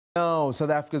Now,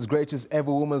 South Africa's greatest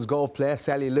ever women's golf player,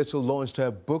 Sally Little, launched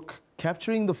her book,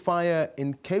 Capturing the Fire,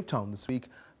 in Cape Town this week.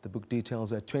 The book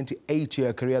details her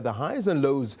 28-year career, the highs and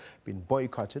lows, being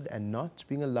boycotted and not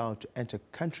being allowed to enter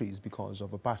countries because of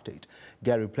apartheid.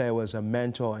 Gary Player was a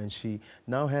mentor, and she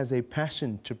now has a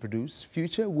passion to produce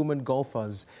future women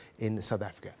golfers in South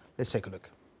Africa. Let's take a look.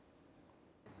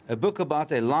 A book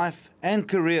about a life and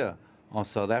career of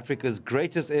South Africa's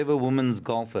greatest ever women's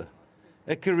golfer.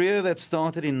 A career that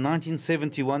started in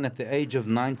 1971 at the age of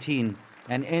 19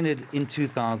 and ended in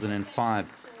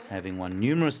 2005, having won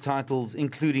numerous titles,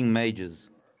 including majors.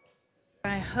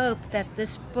 I hope that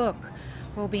this book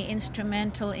will be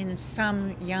instrumental in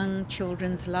some young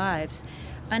children's lives,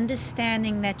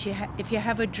 understanding that if you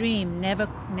have a dream,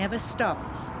 never stop,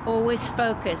 always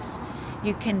focus,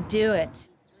 you can do it.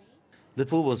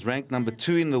 Little was ranked number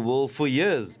 2 in the world for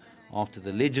years after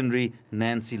the legendary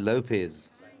Nancy Lopez.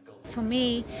 For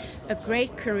me, a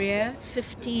great career,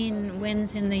 15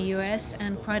 wins in the US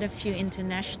and quite a few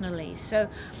internationally. So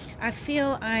I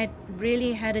feel I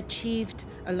really had achieved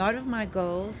a lot of my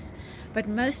goals, but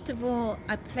most of all,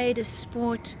 I played a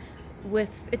sport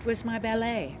it was my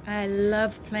ballet. I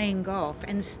love playing golf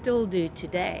and still do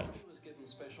today.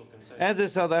 As a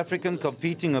South African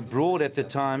competing abroad at the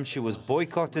time, she was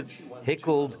boycotted,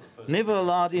 heckled, never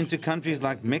allowed into countries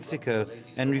like Mexico,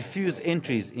 and refused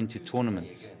entries into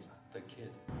tournaments.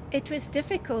 It was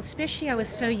difficult, especially I was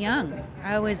so young.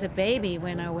 I was a baby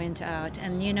when I went out,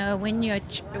 and you know, when you're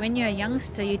a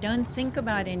youngster, you don't think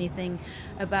about anything.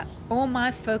 All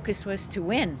my focus was to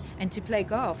win and to play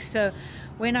golf. So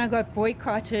when I got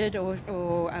boycotted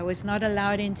or I was not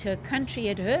allowed into a country,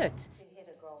 it hurt.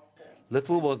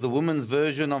 Little was the women's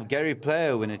version of Gary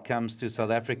Player when it comes to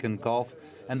South African golf,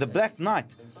 and the Black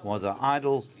Knight was her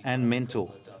idol and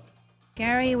mentor.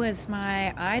 Gary was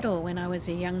my idol when I was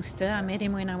a youngster. I met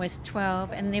him when I was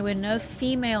 12, and there were no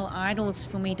female idols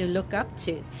for me to look up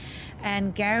to.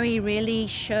 And Gary really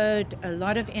showed a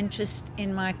lot of interest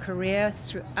in my career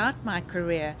throughout my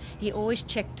career. He always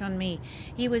checked on me.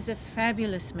 He was a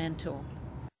fabulous mentor.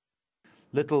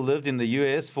 Little lived in the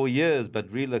US for years, but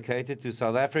relocated to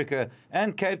South Africa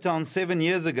and Cape Town 7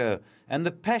 years ago, and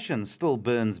the passion still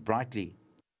burns brightly.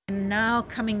 And now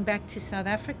coming back to South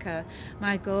Africa,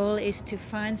 my goal is to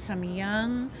find some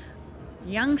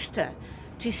youngster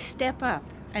to step up,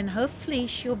 and hopefully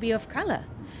she'll be of color,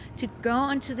 to go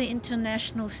onto the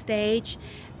international stage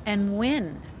and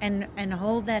win and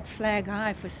hold that flag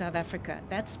high for South Africa.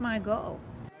 That's my goal.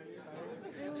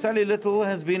 Sally Little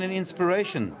has been an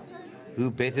inspiration.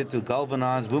 Who better to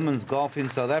galvanize women's golf in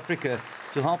South Africa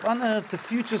to help unearth the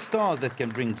future stars that can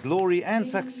bring glory and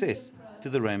success to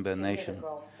the Rainbow Nation?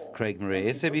 Craig Murray,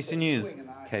 SABC News,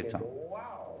 Cape Town.